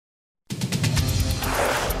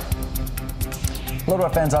Hello to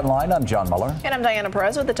our fans online. I'm John Muller. And I'm Diana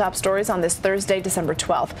Perez with the top stories on this Thursday, December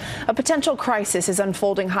 12th. A potential crisis is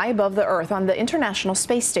unfolding high above the Earth on the International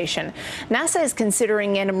Space Station. NASA is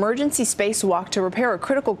considering an emergency spacewalk to repair a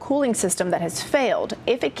critical cooling system that has failed.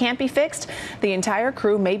 If it can't be fixed, the entire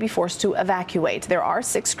crew may be forced to evacuate. There are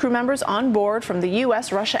 6 crew members on board from the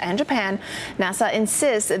U.S., Russia, and Japan. NASA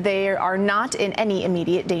insists they are not in any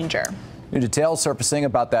immediate danger. New details surfacing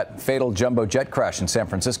about that fatal jumbo jet crash in San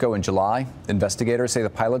Francisco in July. Investigators say the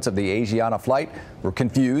pilots of the Asiana flight were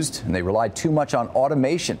confused and they relied too much on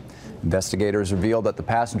automation. Investigators revealed that the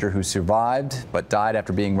passenger who survived but died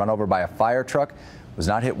after being run over by a fire truck was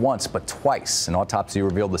not hit once but twice. An autopsy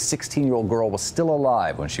revealed the 16-year-old girl was still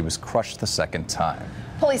alive when she was crushed the second time.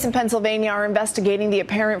 Police in Pennsylvania are investigating the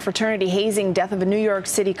apparent fraternity hazing death of a New York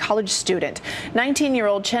City college student.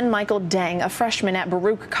 19-year-old Chen Michael Deng, a freshman at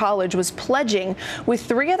Baruch College, was pledging with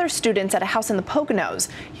 3 other students at a house in the Poconos.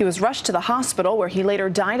 He was rushed to the hospital where he later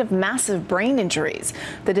died of massive brain injuries.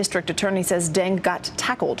 The district attorney says Deng got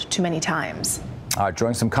tackled too many times.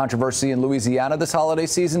 Drawing some controversy in Louisiana this holiday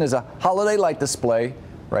season is a holiday light display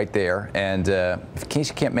right there. And in case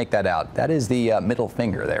you can't make that out, that is the middle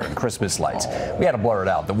finger there in Christmas lights. We had to blur it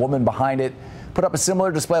out. The woman behind it put up a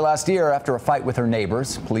similar display last year after a fight with her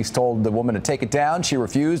neighbors. Police told the woman to take it down. She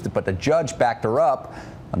refused, but the judge backed her up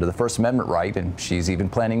under the First Amendment right, and she's even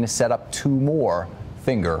planning to set up 2 more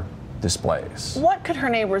finger displays. What could her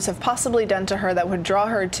neighbors have possibly done to her that would draw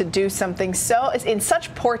her to do something so in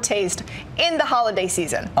such poor taste in the holiday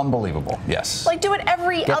season? Unbelievable, yes. Like, do it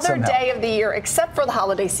every other day of the year except for the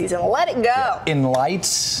holiday season. Let it go. Yeah. In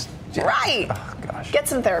lights. Yeah. Right. Oh, gosh. Get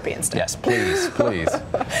some therapy instead. Yes, please, please.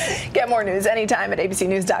 Get more news anytime at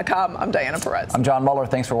abcnews.com. I'm Diana Perez. I'm John Muller.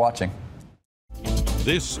 Thanks for watching.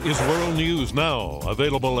 This is World News Now,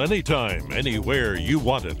 available anytime, anywhere you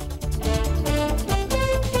want it.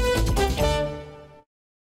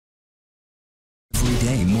 Every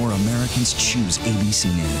day, more Americans choose ABC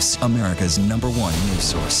News, America's #1 news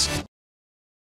source.